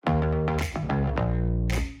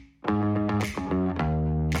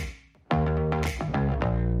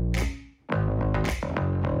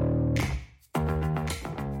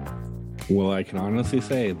Well, I can honestly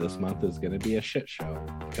say this month is going to be a shit show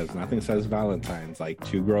because nothing says Valentine's like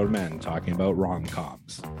two grown men talking about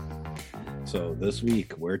rom-coms. So this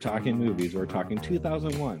week, we're talking movies. We're talking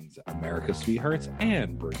 2001's America's Sweethearts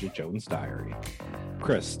and Bridget Jones' Diary.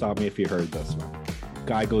 Chris, stop me if you heard this one.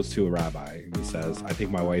 Guy goes to a rabbi. He says, I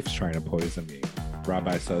think my wife's trying to poison me.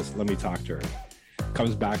 Rabbi says, let me talk to her.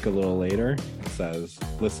 Comes back a little later and says,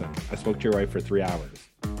 listen, I spoke to your wife for 3 hours.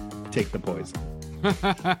 Take the poison.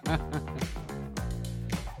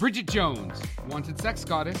 Bridget Jones, wanted sex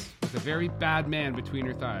goddess with a very bad man between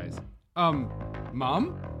her thighs.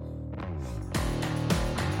 Mom?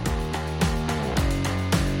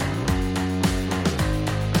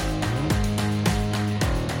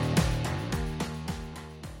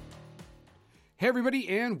 Hey everybody,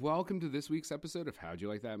 and welcome to this week's episode of How'd You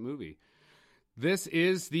Like That Movie? This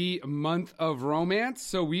is the month of romance,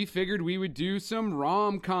 so we figured we would do some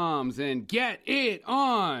rom-coms and get it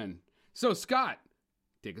on. So Scott,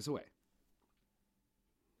 take us away.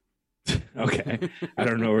 Okay. I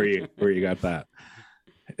don't know where you got that.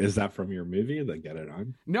 Is that from your movie, the Get It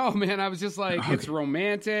On? No, man, I was just like, Okay. It's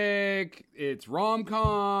romantic, it's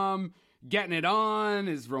rom-com, getting it on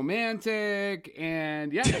is romantic,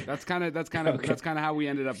 and yeah, that's kind of how we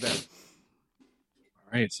ended up there.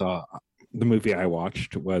 All right, so the movie I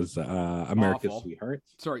watched was America's Awful.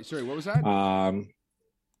 Sweethearts. Sorry, what was that?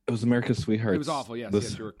 It was America's Sweethearts. It was awful,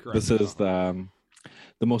 yes, you were correct. This is the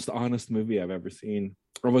most honest movie I've ever seen.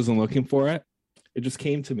 I wasn't looking for it. It just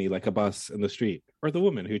came to me like a bus in the street, or the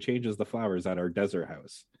woman who changes the flowers at our desert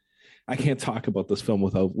house. I can't talk about this film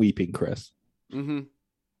without weeping, Chris. You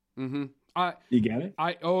get it?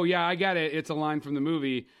 I get it. It's a line from the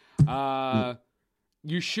movie.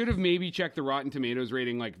 You should have maybe checked the Rotten Tomatoes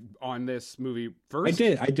rating like on this movie first.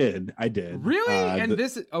 I did.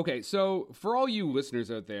 Really? So for all you listeners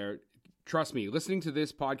out there, trust me, listening to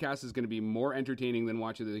this podcast is going to be more entertaining than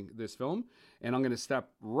watching this film. And I'm going to step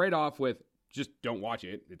right off with just don't watch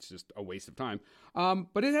it. It's just a waste of time.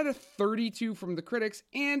 But it had a 32 from the critics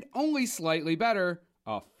and only slightly better,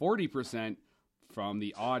 a 40% from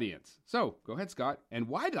the audience. So go ahead, Scott. And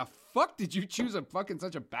why the fuck did you choose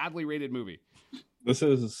such a badly rated movie? This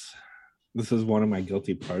is one of my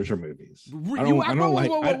guilty pleasure movies. Whoa.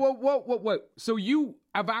 So you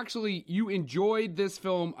enjoyed this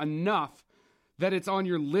film enough that it's on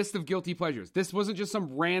your list of guilty pleasures. This wasn't just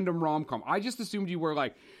some random rom-com. I just assumed you were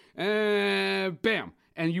like, bam.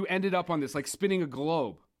 And you ended up on this, like spinning a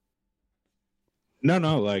globe.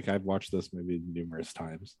 No, like I've watched this movie numerous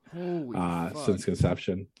times. Holy fuck. Since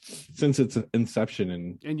inception. Since its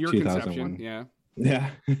inception in your 2001. conception, yeah. Yeah.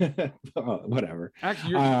 Whatever.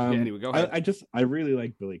 Actually, anyway, go ahead. I really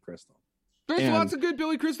like Billy Crystal. There's lots of good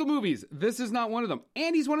Billy Crystal movies. This is not one of them.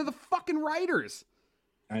 And he's one of the fucking writers.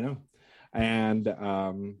 I know. And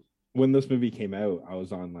when this movie came out, I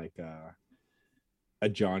was on like a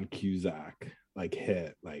John Cusack like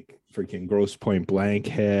hit, like freaking Gross Point Blank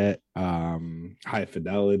hit, High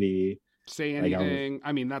Fidelity. Say Anything.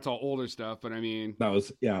 I mean, that's all older stuff, but I mean that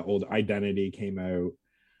was old. Identity came out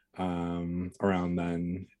around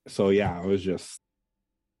then. So yeah, I was just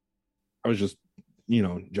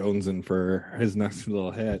jonesing for his next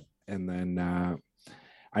little hit. And then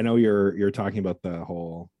I know you're talking about the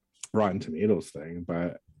whole Rotten Tomatoes thing,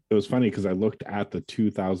 but it was funny because I looked at the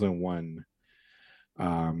 2001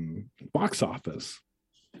 box office.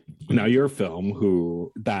 Now your film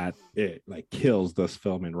kills this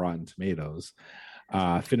film in Rotten Tomatoes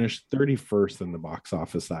finished 31st in the box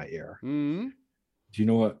office that year. Mm-hmm. Do you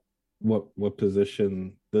know what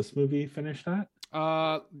position this movie finished at?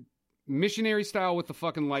 Missionary Style with the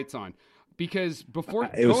fucking lights on. Because before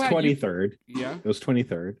it was 23rd. Yeah. It was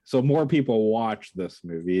 23rd. So more people watched this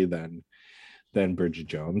movie than Bridget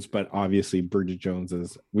Jones, but obviously Bridget Jones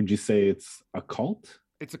is, would you say it's a cult?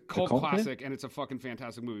 It's a cult classic, and it's a fucking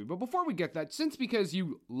fantastic movie. But before we get that, because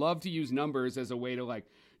you love to use numbers as a way to like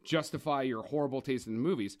justify your horrible taste in the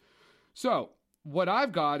movies. So what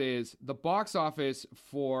I've got is the box office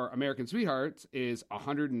for American Sweethearts is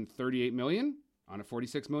 $138 million on a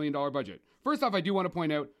 $46 million budget. First off, I do want to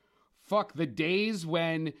point out, fuck the days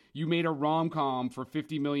when you made a rom-com for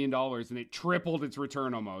 $50 million and it tripled its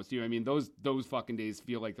return almost. You know what I mean? Those fucking days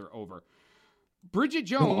feel like they're over. Bridget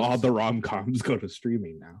Jones. All the rom-coms go to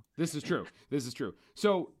streaming now. This is true.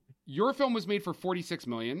 So your film was made for $46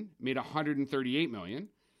 million, made $138 million.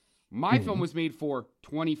 My film was made for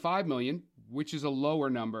 $25 million, which is a lower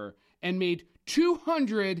number, and made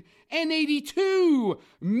 $282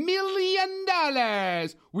 million,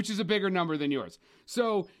 which is a bigger number than yours.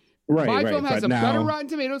 So my film has a better Rotten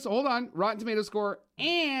Tomatoes score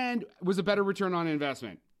and was a better return on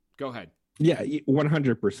investment. Go ahead. Yeah,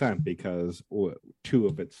 100%, because two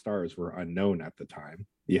of its stars were unknown at the time.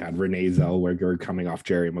 You had Renee Zellweger coming off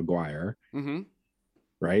Jerry Maguire, Mm-hmm.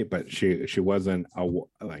 right? But she wasn't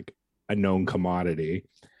a known commodity.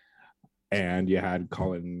 And you had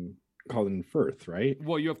Colin Firth, right?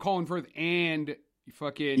 Well, you have Colin Firth and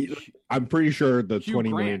fucking. I'm pretty sure the Hugh $20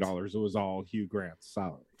 million Grant. was all Hugh Grant's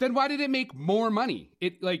salary. Then why did it make more money?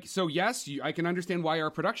 It like so. Yes, I can understand why our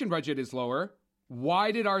production budget is lower.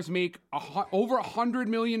 Why did ours make over $100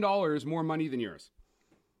 million more money than yours?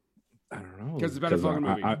 I don't know, because it's a better fucking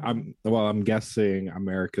movie. I'm guessing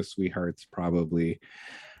America's Sweethearts probably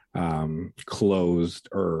closed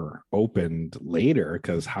or opened later,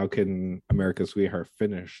 because how can America's Sweetheart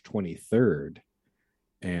finish 23rd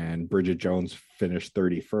and Bridget Jones finished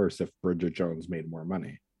 31st if Bridget Jones made more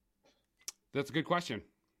money? That's a good question.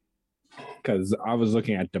 Because I was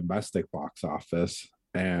looking at domestic box office,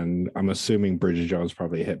 and I'm assuming Bridget Jones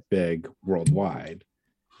probably hit big worldwide.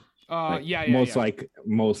 Most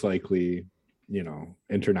likely,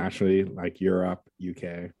 internationally, like Europe,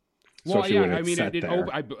 UK. Well, yeah,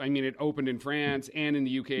 it opened in France and in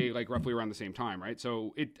the UK like roughly around the same time, right?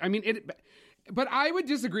 So but I would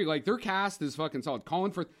disagree. Like, their cast is fucking solid.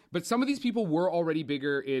 Colin Firth, but some of these people were already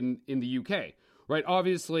bigger in the UK, right?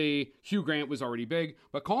 Obviously, Hugh Grant was already big,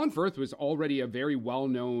 but Colin Firth was already a very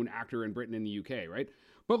well-known actor in Britain and the UK, right?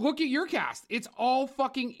 But look at your cast; it's all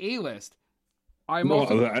fucking A-list.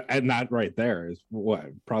 And that right there is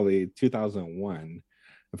probably 2001.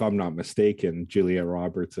 If I'm not mistaken, Julia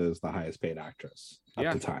Roberts is the highest paid actress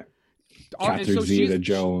at the time. Catherine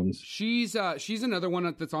Zeta-Jones. She's another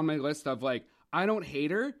one that's on my list of like, I don't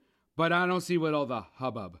hate her, but I don't see what all the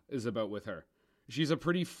hubbub is about with her. She's a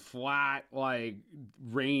pretty flat like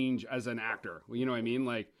range as an actor. You know what I mean?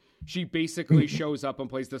 Like, she basically shows up and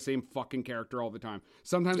plays the same fucking character all the time.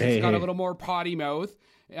 Sometimes it's got a little more potty mouth.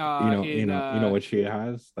 You know what she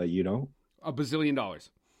has that you don't? $1 bazillion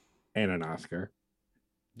and an Oscar.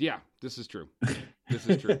 Yeah, this is true. This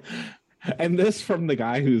is true. And this from the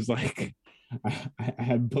guy who's like, I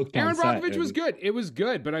had booked. Erin Brockovich was good. It was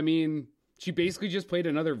good, but I mean, she basically just played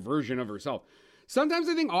another version of herself. Sometimes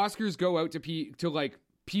I think Oscars go out to like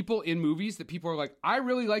people in movies that people are like, I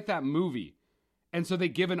really like that movie, and so they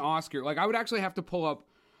give an Oscar. Like, I would actually have to pull up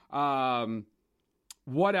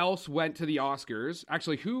what else went to the Oscars.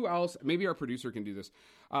 Actually, who else? Maybe our producer can do this.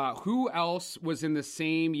 Who else was in the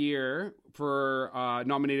same year for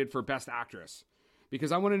nominated for Best Actress?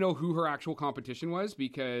 Because I want to know who her actual competition was.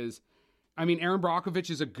 Because, I mean, Erin Brockovich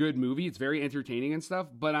is a good movie. It's very entertaining and stuff.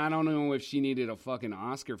 But I don't know if she needed a fucking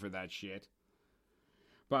Oscar for that shit.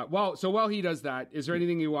 But, while he does that, is there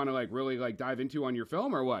anything you want to, like, really, like, dive into on your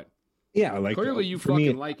film or what? Yeah, like... Clearly you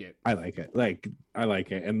fucking like it. I like it. I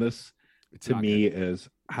like it. And this, to me, is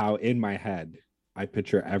how, in my head, I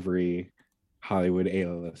picture every Hollywood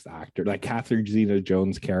A-list actor. Like, Catherine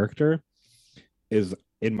Zeta-Jones' character is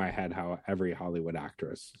in my head how every Hollywood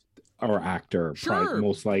actress or actor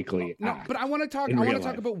most likely no, but I want to talk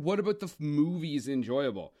about what about the movie is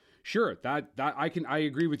enjoyable. Sure, that I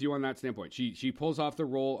agree with you on that standpoint. She pulls off the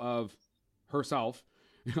role of herself,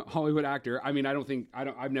 Hollywood actor. I mean,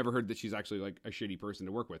 I've never heard that she's actually like a shitty person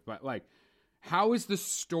to work with, but like, how is the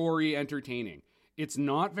story entertaining? It's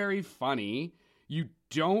not very funny. You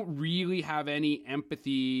don't really have any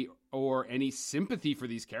empathy or any sympathy for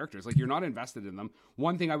these characters. Like, you're not invested in them.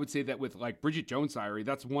 One thing I would say that with like Bridget Jones' Diary,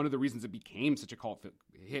 that's one of the reasons it became such a cult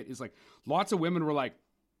hit, is like lots of women were like,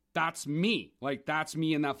 that's me. Like, that's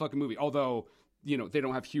me in that fucking movie. Although, they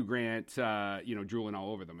don't have Hugh Grant, drooling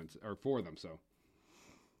all over them or for them. So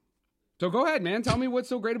go ahead, man. Tell me what's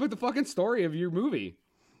so great about the fucking story of your movie.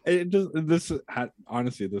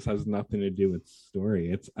 Honestly, this has nothing to do with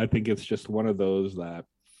story. I think it's just one of those that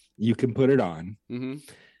you can put it on. Mm-hmm.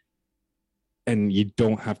 And you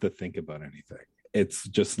don't have to think about anything. It's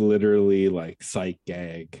just literally like sight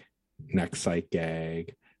gag, next sight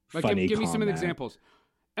gag, like, funny give me some examples.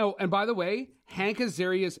 Oh, and by the way, Hank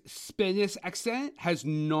Azaria's Spanish accent has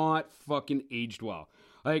not fucking aged well.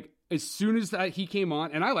 Like, as soon as that he came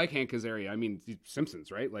on, and I like Hank Azaria. I mean,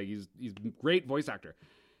 Simpsons, right? Like, he's a great voice actor.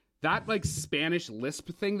 That like Spanish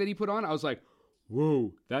lisp thing that he put on, I was like,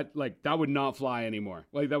 whoa, that would not fly anymore.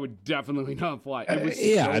 Like, that would definitely not fly. It was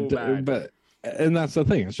so bad. And that's the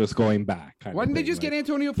thing. It's just going back. Why didn't they just get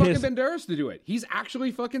Antonio fucking Banderas to do it? He's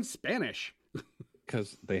actually fucking Spanish.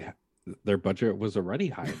 Because their budget was already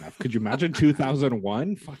high enough. Could you imagine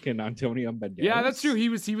 2001? Fucking Antonio Banderas. Yeah, that's true. He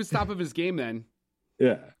was top of his game then.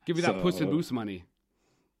 Yeah. Give me that Puss in Boots money.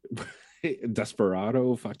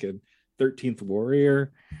 Desperado, fucking 13th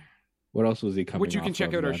Warrior. What else was he coming? Which you can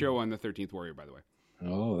check out our show on the 13th Warrior, by the way.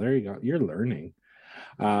 Oh, there you go. You're learning.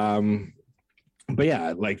 but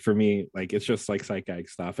yeah, like for me, like it's just like psychic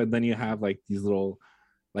stuff, and then you have like these little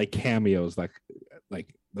like cameos, like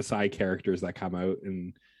the side characters that come out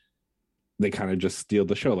and they kind of just steal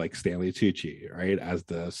the show, like Stanley Tucci, right, as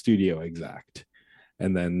the studio exec,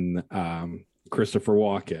 and then Christopher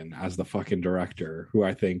Walken as the fucking director, who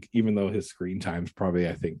I think, even though his screen time's probably,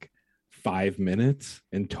 I think, 5 minutes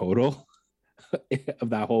in total of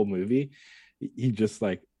that whole movie, he just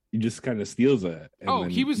kind of steals it.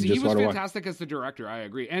 And he was fantastic as the director. I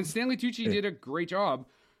agree, and Stanley Tucci did a great job.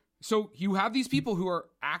 So you have these people who are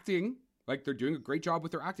acting like they're doing a great job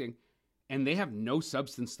with their acting, and they have no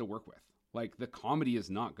substance to work with. Like, the comedy is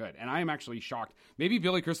not good. And I am actually shocked. Maybe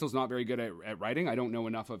Billy Crystal's not very good at writing. I don't know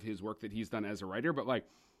enough of his work that he's done as a writer. But, like,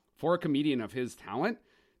 for a comedian of his talent,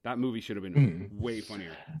 that movie should have been way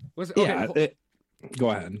funnier. Listen, okay,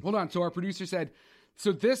 go ahead. Hold on. So our producer said,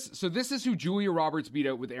 so this is who Julia Roberts beat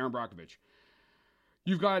out with Erin Brockovich.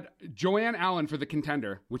 You've got Joanne Allen for The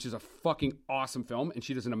Contender, which is a fucking awesome film, and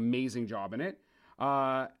she does an amazing job in it.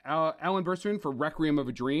 Ellen Burstyn for Requiem of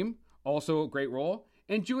a Dream, also a great role.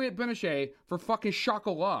 And Juliette Binoche for fucking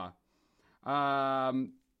Chocolat.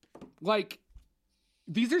 Like,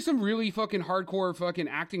 these are some really fucking hardcore fucking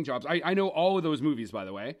acting jobs. I know all of those movies, by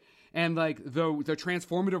the way. And, like, the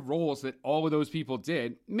transformative roles that all of those people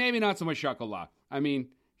did, maybe not so much Chocolat. I mean,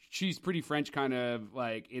 she's pretty French kind of,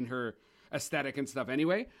 like, in her aesthetic and stuff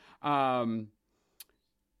anyway. And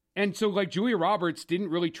so, like, Julia Roberts didn't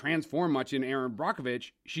really transform much in Erin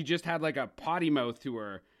Brockovich. She just had, like, a potty mouth to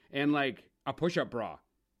her and, like, a push-up bra.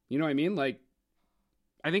 You know what I mean? Like,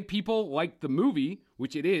 I think people like the movie,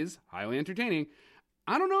 which it is, highly entertaining.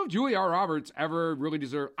 I don't know if Julia Roberts ever really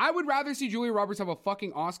deserved... I would rather see Julia Roberts have a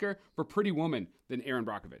fucking Oscar for Pretty Woman than Erin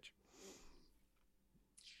Brockovich.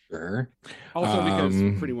 Sure. Also because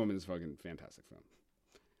Pretty Woman is a fucking fantastic film.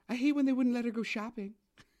 I hate when they wouldn't let her go shopping.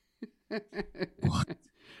 What?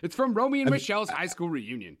 It's from Romy and Michelle's high school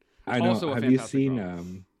reunion. I know. Also have you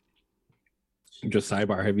seen... just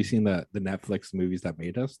sidebar, have you seen the Netflix movies that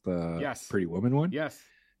made us, the Pretty Woman one? Yes.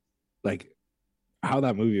 Like, how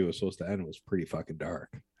that movie was supposed to end was pretty fucking dark.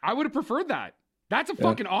 I would have preferred that. That's a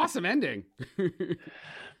fucking awesome ending.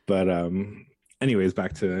 But anyways,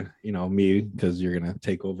 back to, you know, me, because you're gonna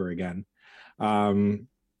take over again.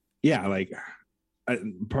 Yeah, like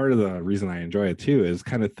part of the reason I enjoy it too is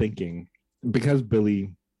kind of thinking, because Billy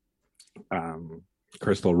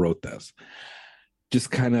Crystal wrote this, just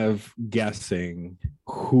kind of guessing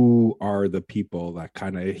who are the people that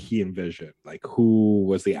kind of he envisioned, like who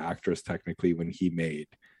was the actress technically when he made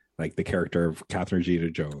like the character of Catherine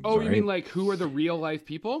Zeta-Jones. Oh, right? You mean like who are the real life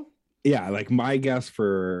people? Yeah, like my guess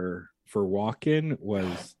for Walken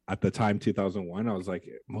was at the time 2001. I was like,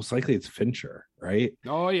 most likely it's Fincher, right?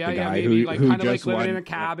 Oh yeah, yeah, maybe like kind of like living in a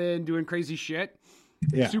cabin, doing crazy shit.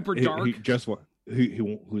 Yeah, super dark. He just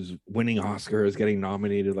who's winning Oscars, getting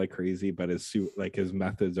nominated like crazy, but his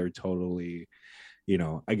methods are totally, you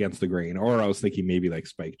know, against the grain. Or I was thinking maybe like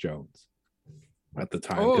Spike Jonze at the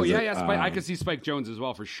time. Oh yeah, Spike, I could see Spike Jonze as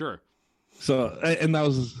well for sure. So, and that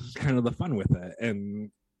was kind of the fun with it,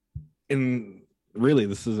 and really,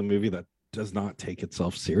 this is a movie that does not take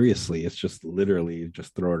itself seriously. It's just literally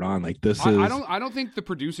just throw it on. Like I don't think the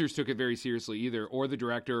producers took it very seriously either, or the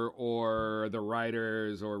director, or the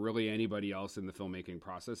writers, or really anybody else in the filmmaking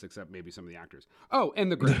process, except maybe some of the actors. Oh, and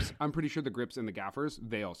the grips. I'm pretty sure the grips and the gaffers,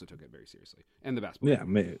 they also took it very seriously. And the best. Yeah,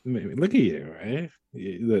 maybe. Look at you, right?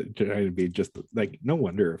 Trying to be just like, no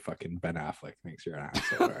wonder fucking Ben Affleck thinks you're an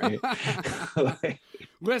asshole, right?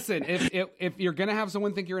 Listen, if you're gonna have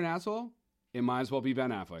someone think you're an asshole, it might as well be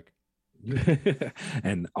Ben Affleck.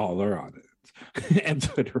 And all their audience and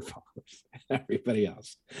Twitter followers and everybody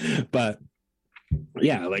else. But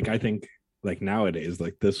yeah, like I think like nowadays,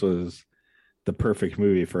 like this was the perfect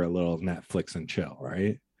movie for a little Netflix and chill,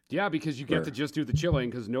 right? Yeah, because you get to just do the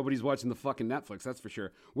chilling because nobody's watching the fucking Netflix, that's for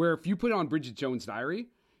sure. Where if you put on Bridget Jones' Diary,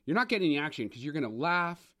 you're not getting any action because you're gonna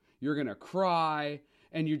laugh, you're gonna cry,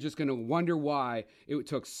 and you're just gonna wonder why it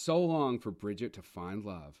took so long for Bridget to find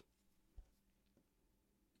love.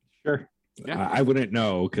 Sure. Yeah. I wouldn't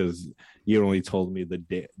know because you only told me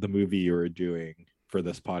the movie you were doing for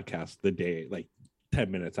this podcast the day, like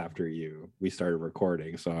 10 minutes after we started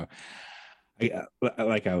recording. So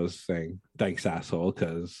like I was saying, thanks asshole,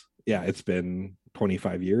 because yeah, it's been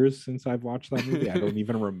 25 years since I've watched that movie. I don't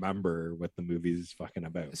even remember what the movie's fucking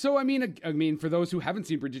about. So I mean for those who haven't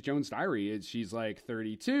seen Bridget Jones' Diary, she's like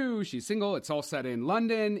 32, she's single, it's all set in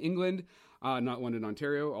London, England. Not London,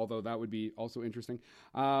 Ontario, although that would be also interesting.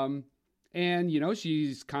 And, you know,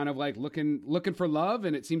 she's kind of like looking for love,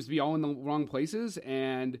 and it seems to be all in the wrong places.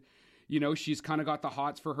 And, You know, she's kind of got the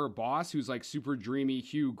hots for her boss, who's like super dreamy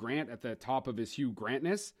Hugh Grant at the top of his Hugh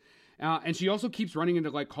Grantness. And she also keeps running into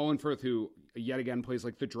like Colin Firth, who yet again plays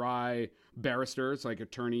like the dry barrister. It's like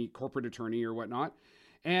attorney, corporate attorney or whatnot.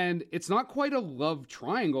 And it's not quite a love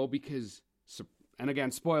triangle because, and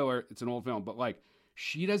again, spoiler, it's an old film, but like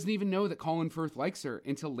she doesn't even know that Colin Firth likes her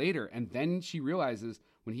until later. And then she realizes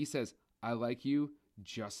when he says, I like you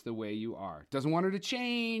just the way you are. Doesn't want her to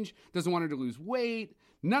change, doesn't want her to lose weight,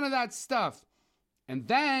 none of that stuff. And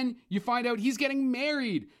then you find out he's getting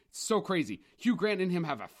married. It's so crazy. Hugh Grant and him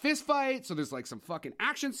have a fist fight. So there's like some fucking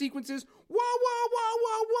action sequences. Wah, wah, wah,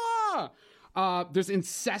 wah, wah. There's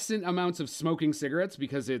incessant amounts of smoking cigarettes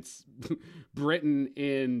because it's Britain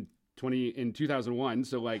in 2001.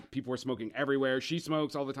 So like people are smoking everywhere. She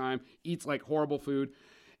smokes all the time, eats like horrible food.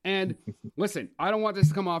 And listen, I don't want this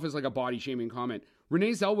to come off as like a body shaming comment.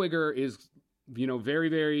 Renee Zellweger is, you know, very,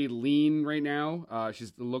 very lean right now.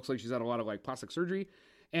 It looks like she's had a lot of like plastic surgery,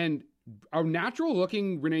 and our natural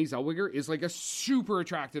looking Renee Zellweger is like a super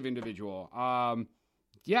attractive individual.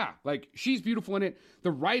 Yeah, like she's beautiful in it.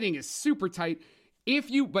 The writing is super tight. If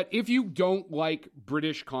you don't like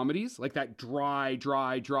British comedies, like that dry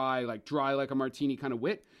like a martini kind of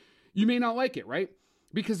wit, you may not like it, right?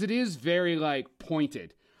 Because it is very like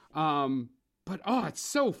pointed. But it's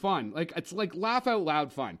so fun. Like it's like laugh out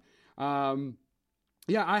loud fun.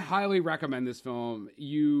 Yeah, I highly recommend this film.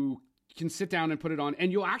 You can sit down and put it on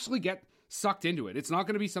and you'll actually get sucked into it. It's not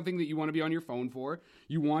going to be something that you want to be on your phone for.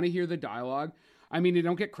 You want to hear the dialogue. I mean, they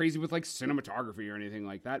don't get crazy with like cinematography or anything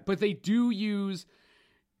like that, but they do use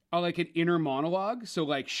like an inner monologue. So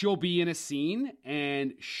like she'll be in a scene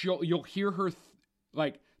and you'll hear her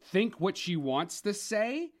think what she wants to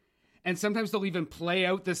say. And sometimes they'll even play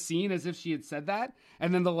out the scene as if she had said that.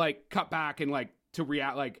 And then they'll like cut back and like to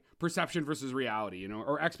react, like perception versus reality, you know,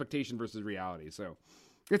 or expectation versus reality. So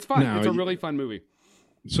it's fun. It's a really fun movie.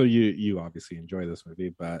 So you obviously enjoy this movie,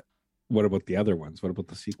 but what about the other ones? What about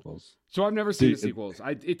the sequels? So I've never seen the sequels.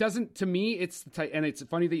 It doesn't, to me, it's the type, and it's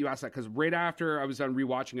funny that you asked that because right after I was done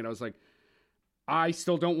rewatching it, I was like, I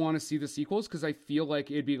still don't want to see the sequels because I feel like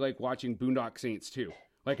it'd be like watching Boondock Saints 2.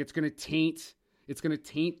 Like it's going to taint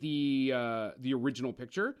the original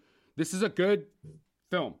picture. This is a good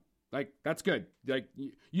film. Like that's good. Like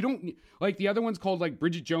you don't like the other one's called like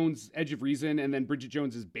Bridget Jones' Edge of Reason and then Bridget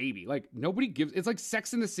Jones's Baby. Like nobody gives. It's like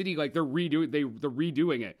Sex in the City. Like they're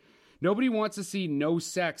redoing it. Nobody wants to see no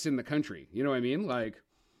sex in the country. You know what I mean? Like,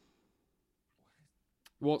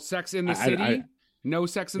 well, Sex in the City, no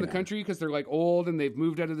sex in the country because they're like old and they've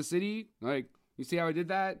moved out of the city. Like, you see how I did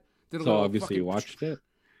that? So obviously you watched it.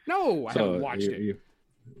 No, I haven't watched it.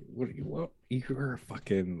 You're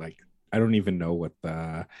fucking like, I don't even know what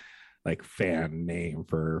the like fan name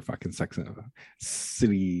for fucking Sex in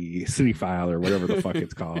City File or whatever the fuck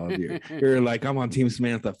it's called. You're like, I'm on Team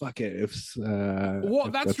Samantha. Fuck it. That's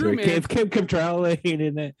true, man. If Kim Cattrall ain't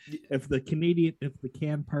in it, if the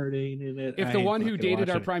can part ain't in it, if the one who dated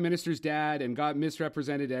our prime minister's dad and got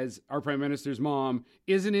misrepresented as our prime minister's mom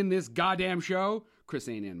isn't in this goddamn show, Chris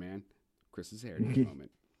ain't in, man. Chris is here at this moment.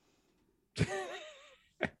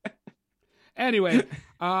 Anyway, do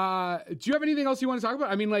you have anything else you want to talk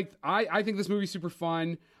about? I mean, like, I think this movie's super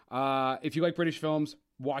fun. If you like British films,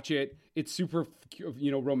 watch it. It's super,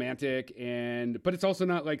 you know, romantic, but it's also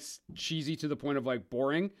not like cheesy to the point of like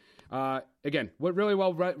boring. Again, really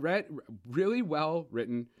well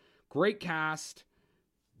written, great cast.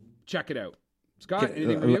 Check it out. Scott,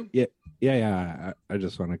 anything for you? Yeah. I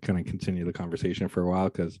just want to kind of continue the conversation for a while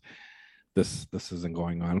because this isn't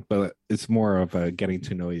going on, but it's more of a getting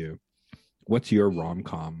to know you. What's your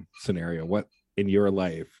rom-com scenario? What in your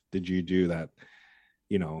life did you do that,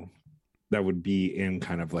 you know, that would be in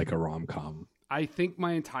kind of like a rom-com? I think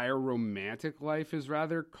my entire romantic life is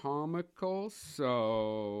rather comical,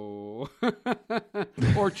 so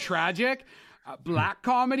or tragic, black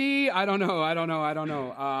comedy. I don't know.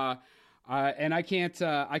 And I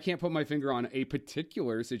can't put my finger on a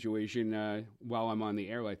particular situation while I'm on the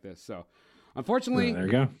air like this. So, unfortunately, there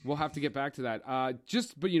you go. We'll have to get back to that.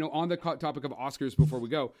 But you know, on the topic of Oscars, before we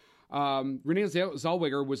go, Renee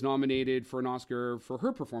Zellweger was nominated for an Oscar for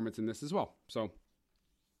her performance in this as well. So,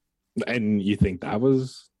 and you think that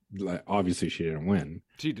was like, obviously she didn't win.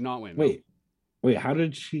 She did not win. Wait, how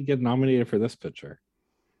did she get nominated for this picture?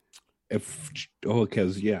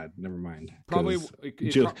 Because never mind. Probably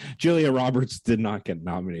Julia Roberts did not get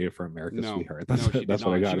nominated for America's Sweetheart. That's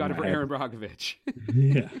what I got. She got it for Aaron Brockovich.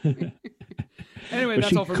 Yeah. Anyway,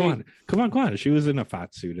 that's all for me. Come on. She was in a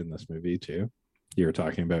fat suit in this movie too. You were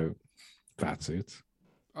talking about fat suits.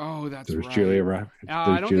 Oh, that's There's right. Julia Roberts.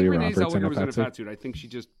 I don't think Renee Zellweger was in a fat suit. I think she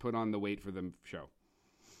just put on the weight for the show.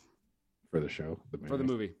 For the show, for the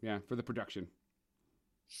movie, yeah, for the production.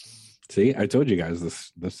 See, I told you guys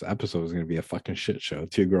this episode was going to be a fucking shit show.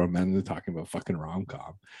 Two grown men talking about fucking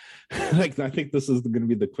rom-com. Like, I think this is going to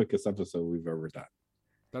be the quickest episode we've ever done.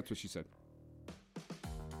 That's what she said.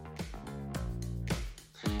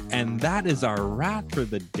 And that is our wrap for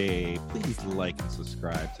the day. Please like and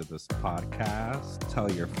subscribe to this podcast.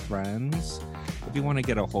 Tell your friends. If you want to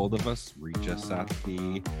get a hold of us, reach us at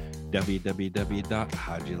the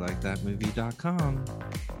www.howdyoulikethatmovie.com.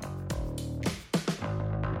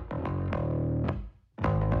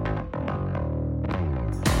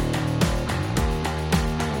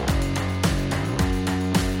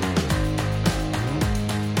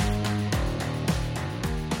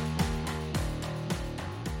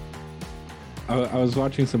 I was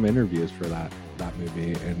watching some interviews for that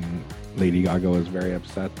movie, and Lady Gaga was very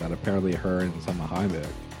upset that apparently her and Salma Hayek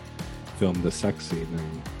filmed the sex scene,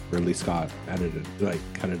 and Ridley Scott cut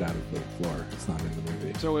it out of the floor. It's not in the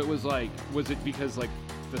movie. So it was like, was it because like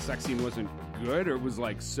the sex scene wasn't good, or it was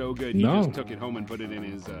like so good he No. just took it home and put it in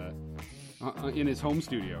his home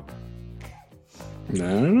studio? I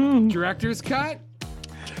don't know. Director's cut.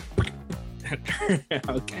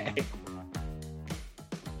 Okay.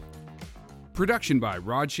 Production by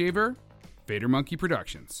Rod Shaver, Vader Monkey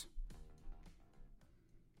Productions.